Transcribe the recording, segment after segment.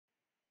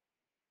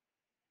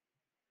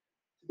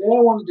Today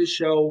I wanted to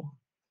show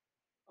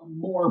a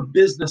more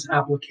business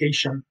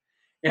application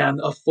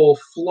and a full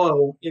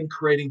flow in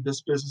creating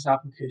this business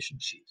application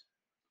sheet.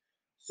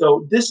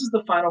 So this is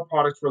the final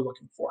product we're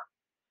looking for.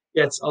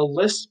 It's a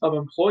list of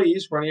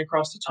employees running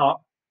across the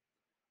top,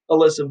 a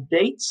list of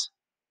dates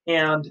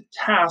and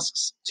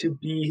tasks to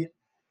be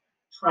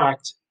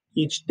tracked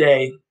each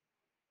day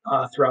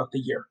throughout the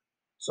year.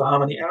 So how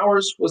many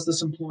hours was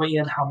this employee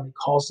in? How many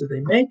calls did they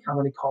make? How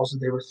many calls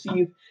did they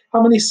receive?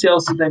 How many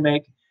sales did they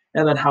make?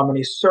 And then how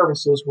many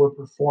services were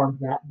performed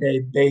that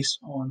day based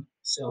on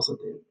sales that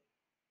they did.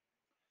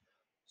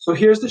 So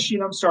here's the sheet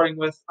I'm starting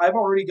with. I've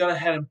already gone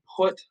ahead and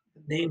put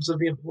the names of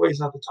the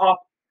employees at the top.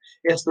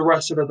 It's the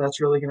rest of it that's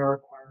really going to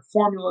require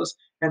formulas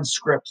and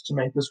scripts to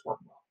make this work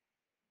well.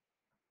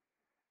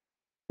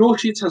 Google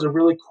Sheets has a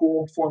really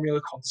cool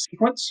formula called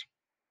sequence.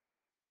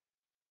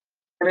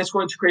 And it's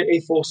going to create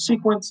a full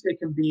sequence. It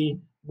can be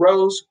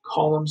rows,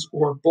 columns,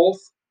 or both.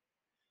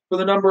 For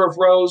the number of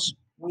rows,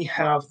 we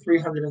have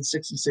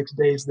 366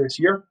 days this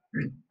year.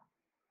 We're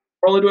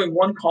only doing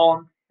one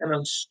column, and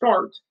then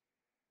start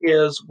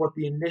is what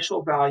the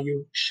initial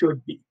value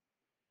should be.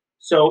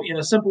 So in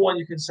a simple one,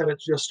 you can set it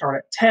to just start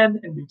at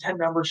 10 and do 10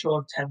 numbers, you'll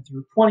have 10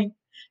 through 20.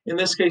 In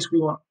this case, we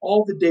want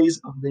all the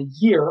days of the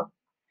year,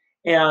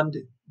 and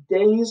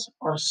days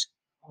are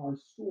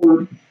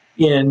stored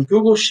in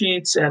Google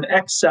Sheets and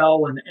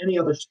Excel and any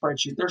other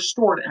spreadsheet. They're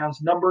stored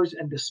as numbers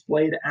and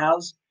displayed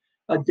as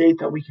a date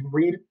that we can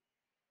read.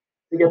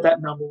 To get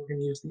that number, we're going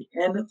to use the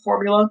N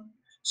formula.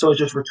 So it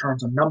just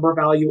returns a number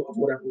value of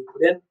whatever we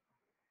put in.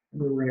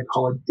 And we're going to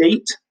call it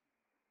date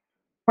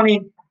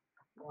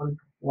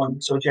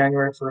 21, so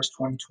January 1st,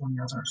 2020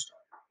 as our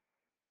start.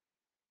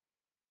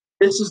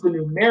 This is the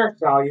numeric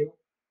value,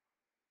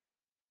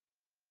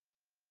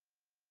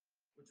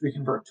 which we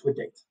convert to a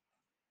date.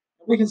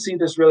 And we can see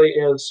this really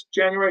is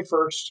January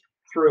 1st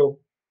through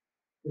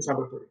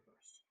December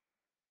 31st.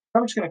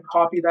 I'm just going to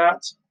copy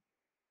that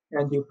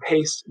and do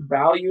paste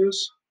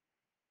values.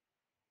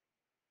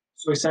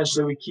 So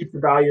essentially we keep the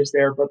values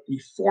there, but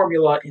the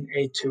formula in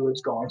A2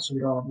 is gone, so we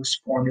don't have this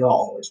formula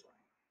always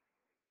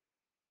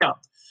running. Now,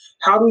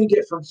 how do we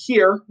get from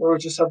here, where we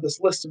just have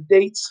this list of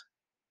dates,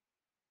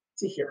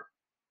 to here?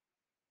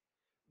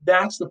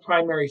 That's the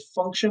primary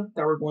function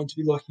that we're going to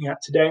be looking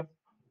at today.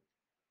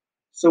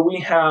 So we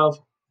have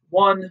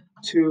 1,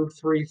 2,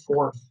 3,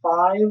 4,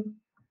 5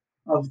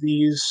 of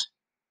these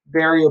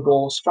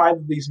variables, 5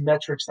 of these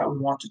metrics that we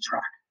want to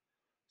track.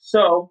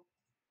 So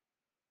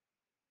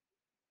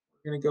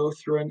we're going to go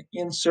through and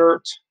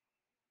insert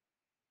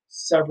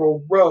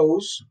several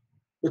rows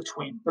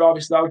between. But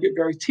obviously that would get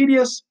very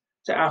tedious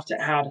to have to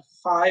add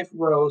 5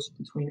 rows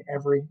between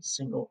every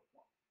single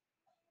one.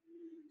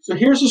 So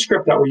here's the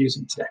script that we're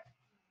using today.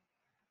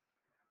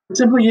 We're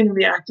simply using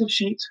the active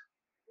sheet.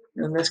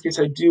 In this case,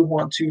 I do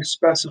want to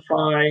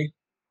specify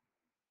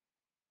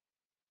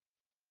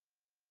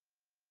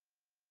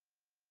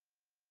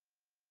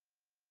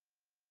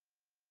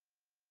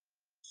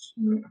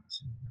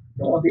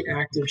on the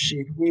active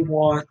sheet. We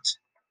want,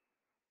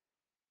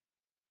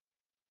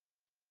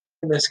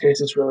 in this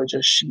case, it's really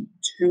just sheet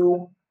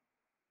 2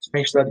 to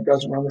make sure that it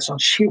doesn't run this on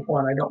sheet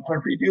 1. I don't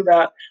want to redo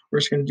that. We're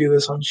just going to do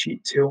this on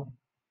sheet 2.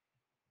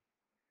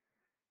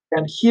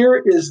 And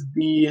here is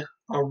the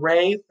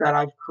array that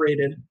I've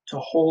created to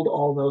hold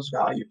all those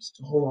values,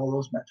 to hold all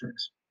those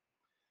metrics.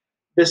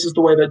 This is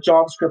the way that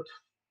JavaScript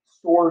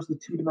stores the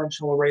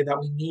two-dimensional array that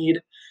we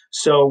need.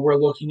 So we're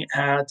looking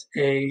at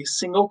a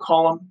single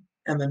column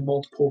and then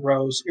multiple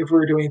rows. If we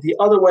were doing it the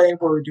other way,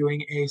 where we're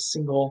doing a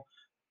single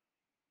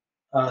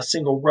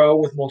row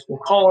with multiple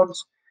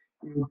columns,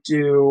 you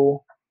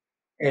do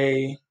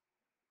a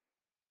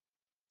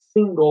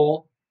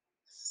single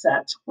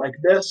set like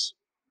this,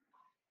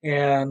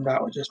 and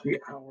that would just be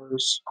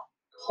hours,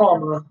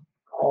 comma,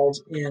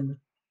 calls in,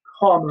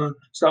 comma.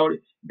 So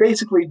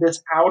basically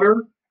this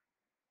outer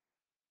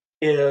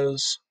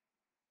is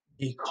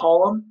the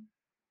column,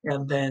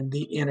 and then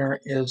the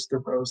inner is the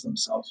rows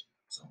themselves.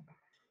 So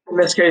in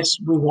this case,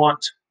 we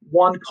want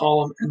one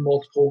column and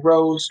multiple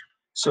rows.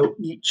 So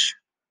each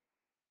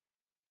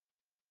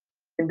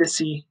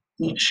indice,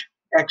 each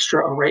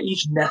extra array,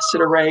 each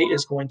nested array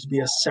is going to be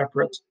a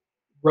separate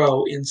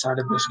row inside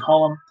of this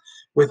column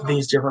with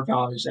these different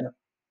values in it.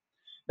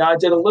 Now I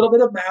did a little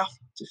bit of math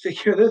to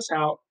figure this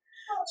out.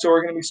 So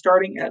we're going to be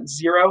starting at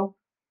 0,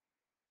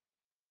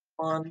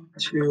 1,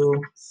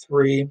 2,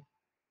 3.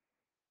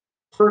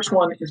 First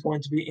one is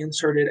going to be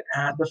inserted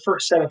at, the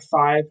first set of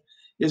 5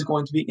 is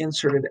going to be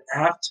inserted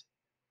at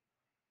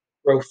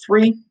row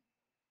 3,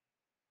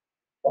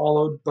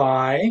 followed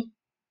by,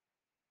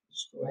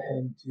 let's go ahead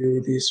and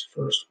do these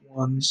first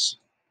ones.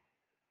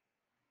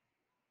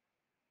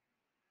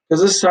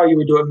 Because this is how you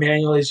would do it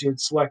manually, is you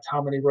would select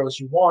how many rows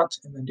you want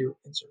and then do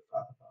insert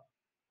 5 above.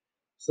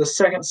 So the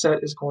second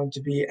set is going to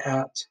be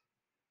at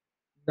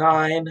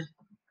 9, and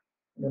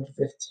then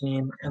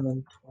 15, and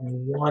then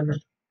 21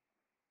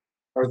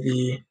 are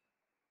the,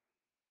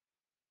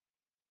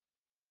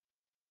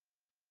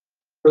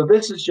 so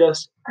this is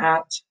just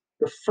at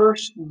the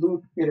first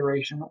loop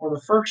iteration, or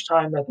the first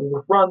time that the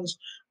loop runs,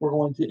 we're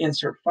going to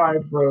insert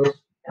 5 rows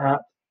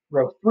at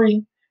row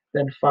 3,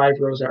 then 5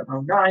 rows at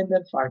row 9,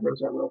 then 5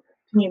 rows at row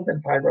 15,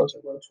 then 5 rows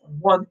at row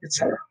 21,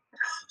 etc.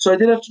 So I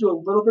did have to do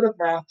a little bit of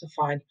math to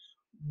find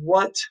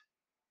what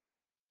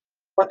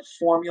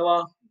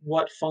formula,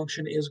 what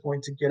function is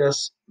going to get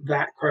us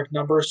that correct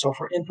number. So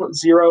for input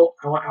 0,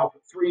 I want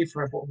output 3.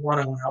 For input 1,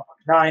 I want output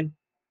 9.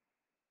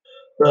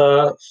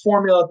 The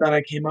formula that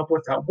I came up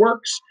with that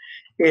works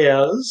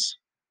is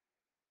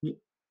the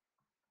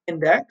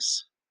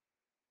index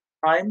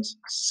times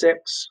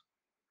 6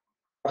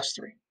 plus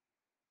 3.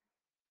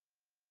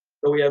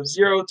 So we have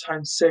 0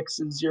 times 6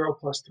 is 0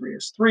 plus 3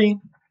 is 3.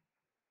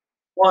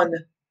 1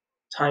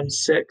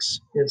 times 6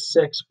 is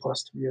 6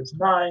 plus 3 is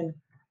 9.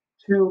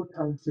 2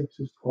 times 6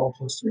 is 12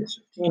 plus 3 is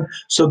 15.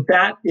 So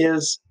that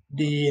is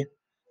the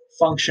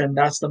function,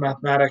 that's the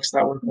mathematics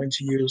that we're going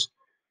to use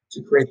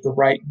to create the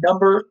right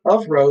number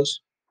of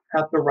rows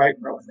at the right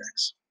row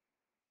index.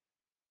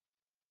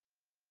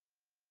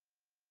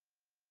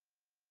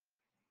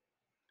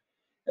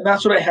 And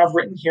that's what I have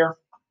written here.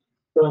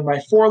 So in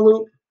my for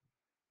loop,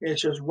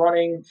 it's just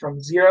running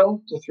from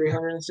 0 to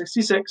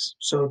 366,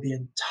 so the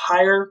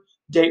entire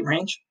date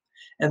range.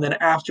 And then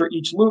after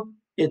each loop,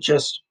 it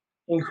just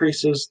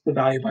increases the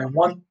value by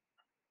 1. Now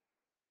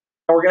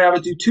we're going to have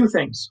it do two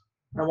things.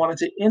 I want it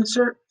to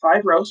insert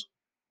 5 rows,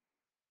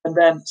 and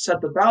then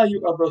set the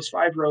value of those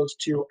 5 rows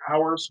to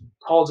hours,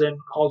 calls in,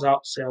 calls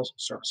out, sales,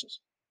 services.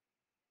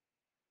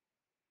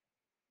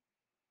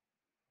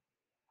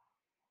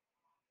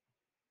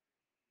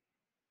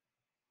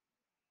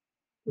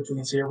 Which we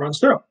can see it runs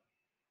through.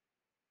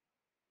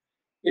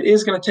 It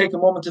is going to take a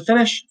moment to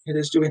finish. It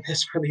is doing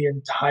this for the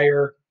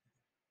entire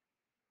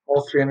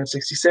all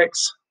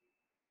 366.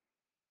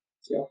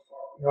 See how far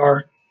we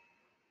are.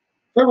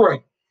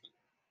 February.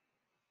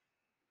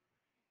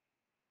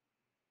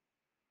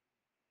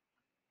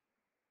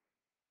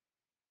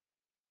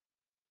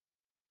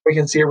 We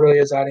can see it really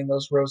is adding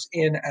those rows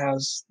in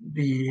as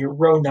the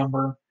row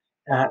number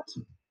at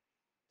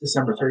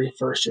December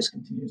 31st just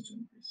continues to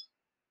increase.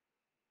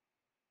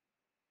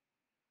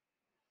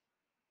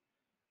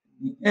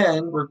 In the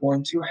end, we're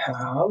going to have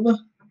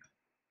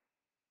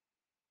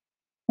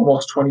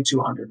almost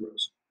 2,200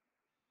 rows.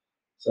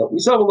 So we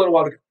still have a little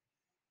while to go.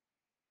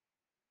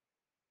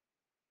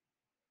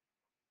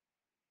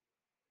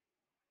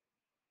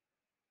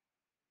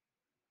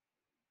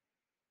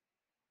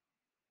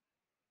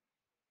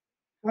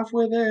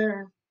 Halfway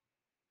there.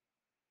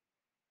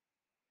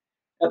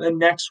 And then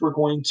next, we're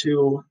going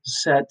to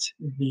set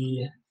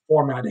the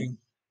formatting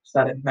so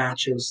that it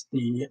matches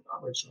the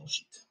original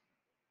sheet.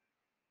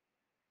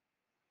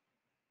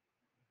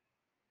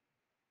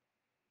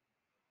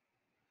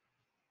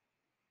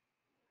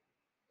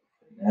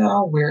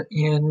 Now we're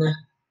in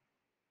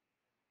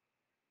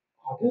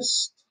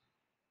August.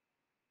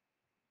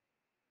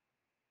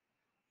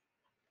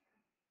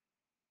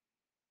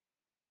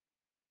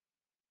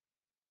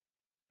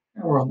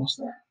 And we're almost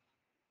there.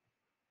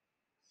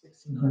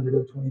 1,600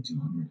 of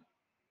 2,200.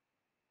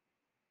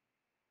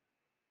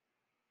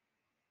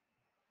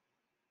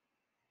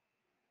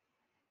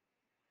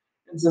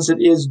 And since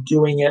it is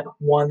doing it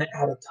one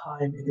at a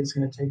time, it is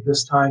going to take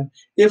this time.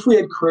 If we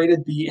had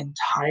created the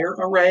entire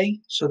array,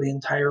 so the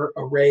entire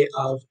array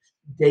of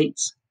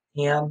dates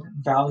and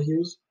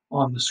values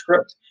on the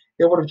script,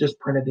 it would have just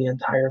printed the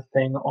entire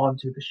thing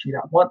onto the sheet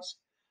at once.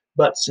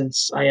 But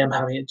since I am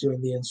having it doing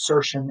the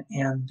insertion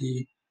and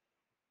the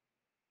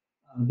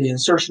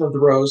insertion of the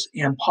rows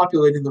and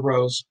populating the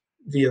rows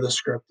via the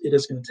script, it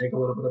is going to take a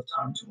little bit of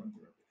time to run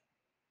through.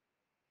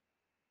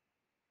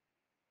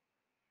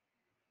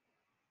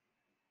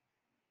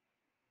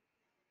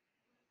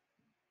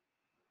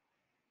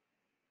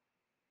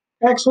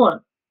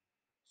 Excellent.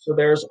 So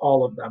there's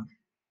all of them.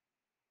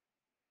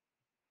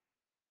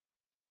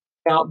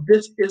 Now,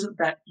 this isn't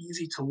that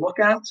easy to look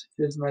at.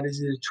 It isn't that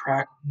easy to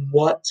track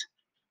what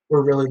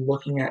we're really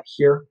looking at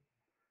here.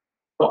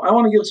 So I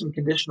want to give some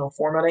conditional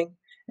formatting,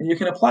 and you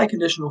can apply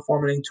conditional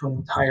formatting to an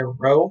entire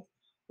row.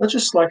 Let's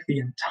just select the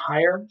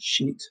entire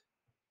sheet,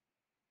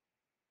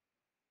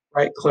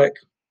 right-click,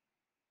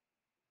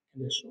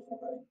 conditional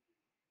formatting.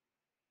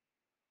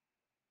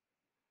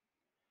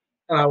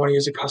 And I want to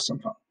use a custom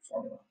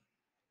formula.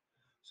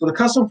 So the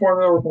custom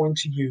formula we're going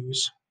to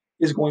use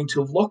is going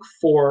to look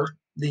for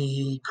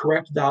the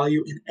correct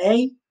value in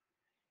A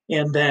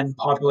and then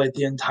populate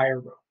the entire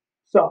row.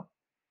 So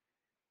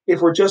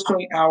if we're just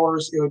doing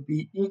hours, it would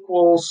be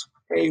equals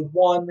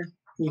A1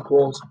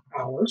 equals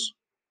hours.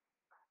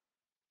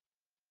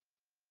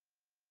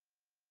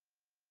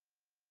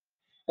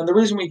 And the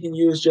reason we can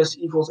use just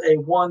equals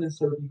A1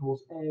 instead of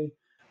equals A,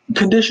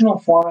 conditional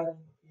formatting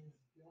is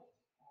built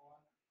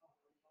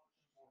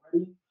on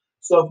already.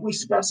 So if we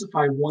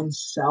specify one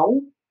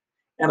cell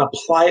and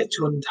apply it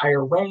to an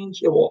entire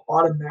range, it will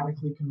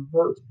automatically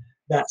convert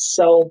that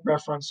cell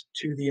reference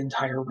to the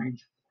entire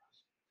range.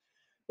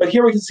 But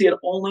here we can see it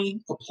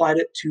only applied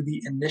it to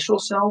the initial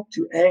cell,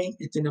 to A.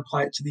 It didn't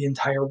apply it to the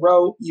entire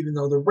row, even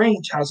though the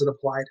range has it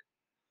applied.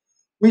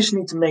 We just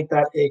need to make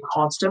that a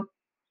constant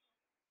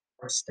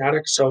or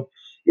static. So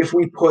if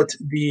we put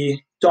the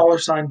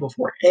 $sign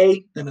before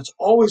A, then it's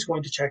always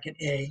going to check an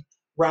A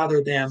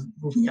rather than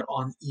moving it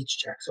on each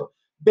check. So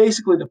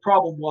basically the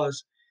problem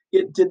was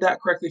it did that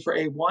correctly for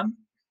A1,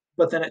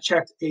 but then it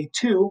checked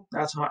A2,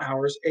 that's not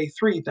ours,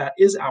 A3, that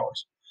is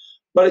ours.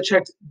 But it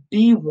checked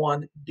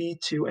B1,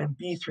 B2, and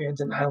B3 and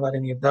didn't highlight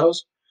any of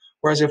those.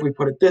 Whereas if we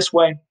put it this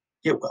way,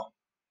 it will.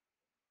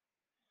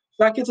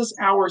 So that gets us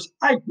ours.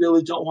 I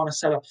really don't want to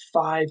set up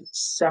 5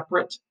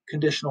 separate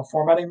conditional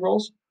formatting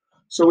rules.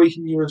 So we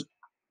can use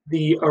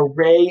the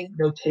array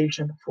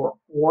notation for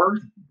OR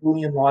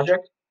Boolean logic,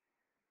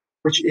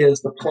 which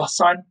is the plus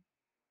sign.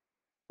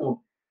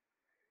 Oh,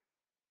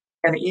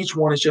 and each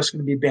one is just going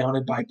to be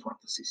bounded by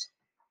parentheses.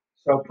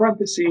 So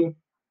parenthesis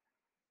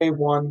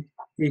A1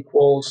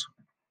 equals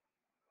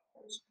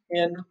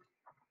in.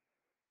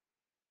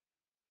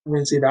 We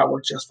can see that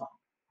works just fine.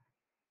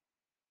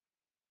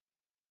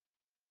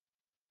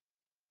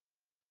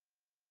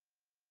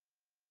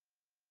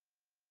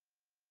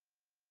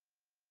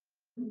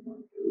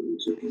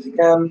 Do these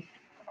again.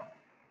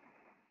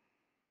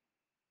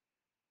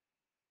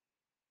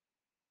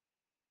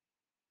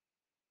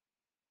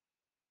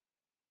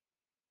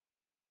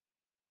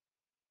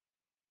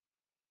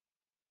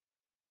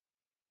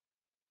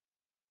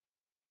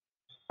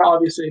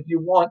 Obviously, if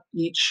you want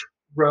each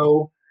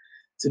row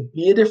to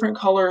be a different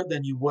color,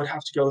 then you would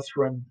have to go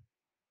through and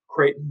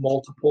create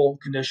multiple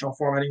conditional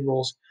formatting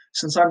rules.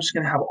 Since I'm just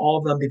going to have all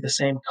of them be the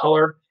same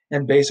color,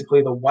 and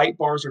basically the white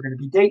bars are going to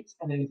be dates,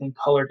 and anything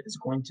colored is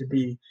going to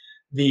be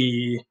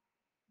the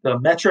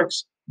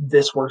metrics,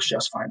 this works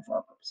just fine for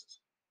our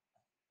purposes.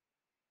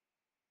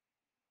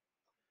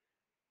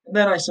 And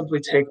then I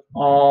simply take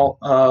all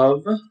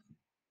of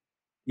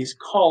these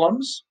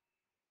columns,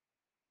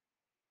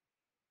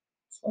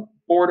 so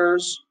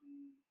borders,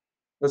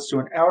 let's do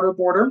an outer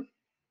border,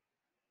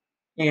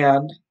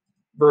 and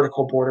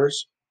vertical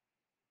borders,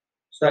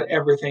 so that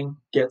everything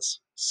gets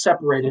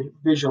separated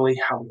visually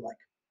how we like.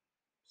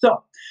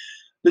 So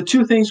the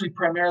three things we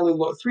primarily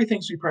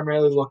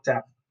looked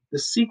at: the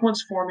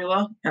sequence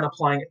formula and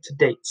applying it to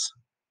dates.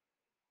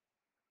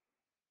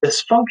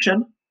 This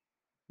function,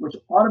 which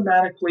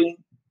automatically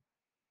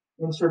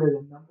inserted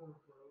a number of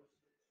rows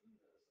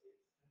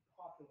and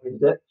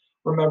populated it.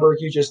 Remember,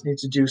 you just need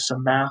to do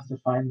some math to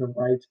find the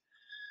right.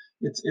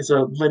 It's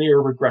a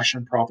linear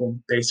regression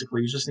problem,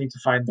 basically. You just need to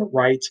find the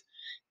right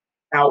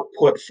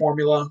output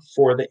formula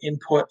for the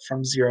input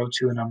from 0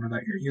 to a number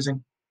that you're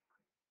using.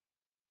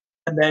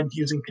 And then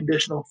using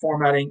conditional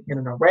formatting in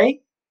an array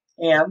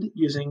and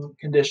using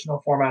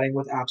conditional formatting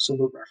with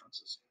absolute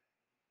references.